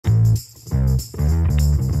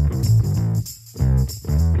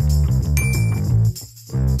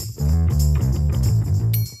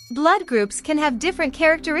blood groups can have different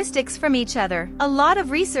characteristics from each other. A lot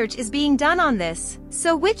of research is being done on this.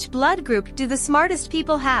 So which blood group do the smartest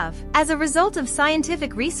people have? As a result of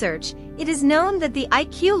scientific research, it is known that the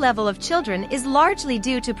IQ level of children is largely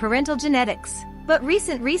due to parental genetics. But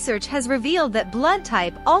recent research has revealed that blood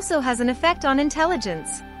type also has an effect on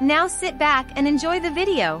intelligence. Now sit back and enjoy the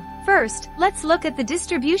video. First, let's look at the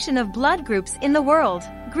distribution of blood groups in the world.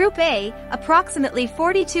 Group A, approximately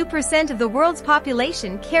 42% of the world's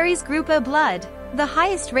population carries Group A blood. The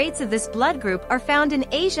highest rates of this blood group are found in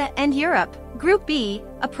Asia and Europe. Group B,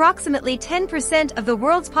 approximately 10% of the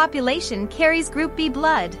world's population carries Group B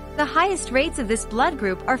blood. The highest rates of this blood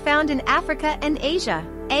group are found in Africa and Asia.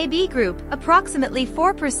 AB group, approximately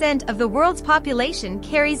 4% of the world's population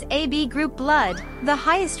carries AB group blood. The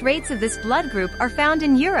highest rates of this blood group are found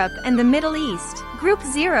in Europe and the Middle East. Group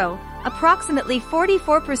 0, approximately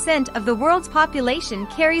 44% of the world's population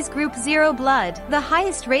carries Group 0 blood. The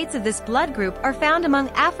highest rates of this blood group are found among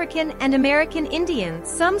African and American Indians.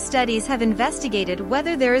 Some studies have investigated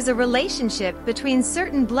whether there is a relationship between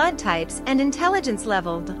certain blood types and intelligence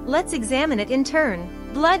level. Let's examine it in turn.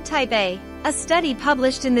 Blood type A. A study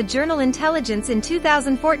published in the journal Intelligence in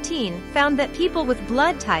 2014 found that people with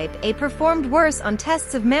blood type A performed worse on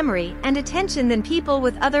tests of memory and attention than people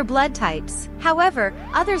with other blood types. However,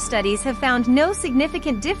 other studies have found no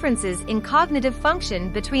significant differences in cognitive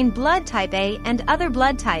function between blood type A and other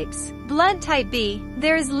blood types. Blood type B.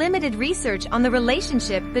 There is limited research on the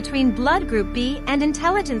relationship between blood group B and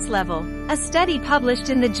intelligence level. A study published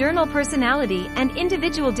in the journal Personality and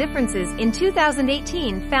Individual Differences in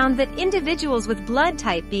 2018 found that individuals with blood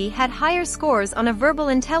type B had higher scores on a verbal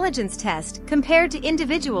intelligence test compared to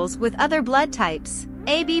individuals with other blood types.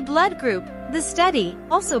 AB blood group. The study,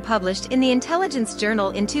 also published in the Intelligence Journal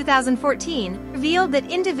in 2014, revealed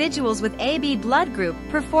that individuals with AB blood group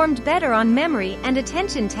performed better on memory and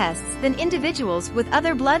attention tests than individuals with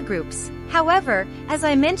other blood groups. However, as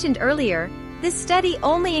I mentioned earlier, this study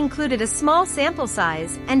only included a small sample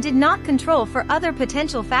size and did not control for other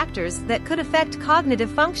potential factors that could affect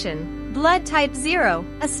cognitive function. Blood type 0.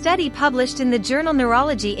 A study published in the journal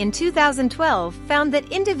Neurology in 2012 found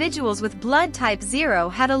that individuals with blood type 0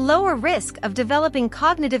 had a lower risk of developing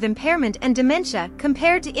cognitive impairment and dementia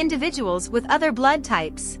compared to individuals with other blood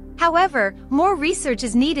types. However, more research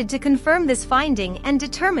is needed to confirm this finding and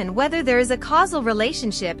determine whether there is a causal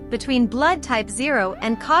relationship between blood type 0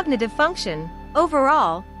 and cognitive function.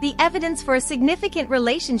 Overall, the evidence for a significant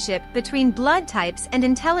relationship between blood types and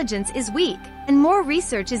intelligence is weak, and more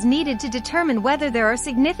research is needed to determine whether there are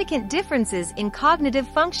significant differences in cognitive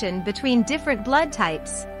function between different blood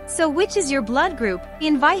types. So which is your blood group? We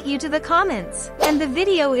invite you to the comments. And the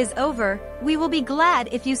video is over. We will be glad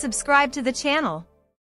if you subscribe to the channel.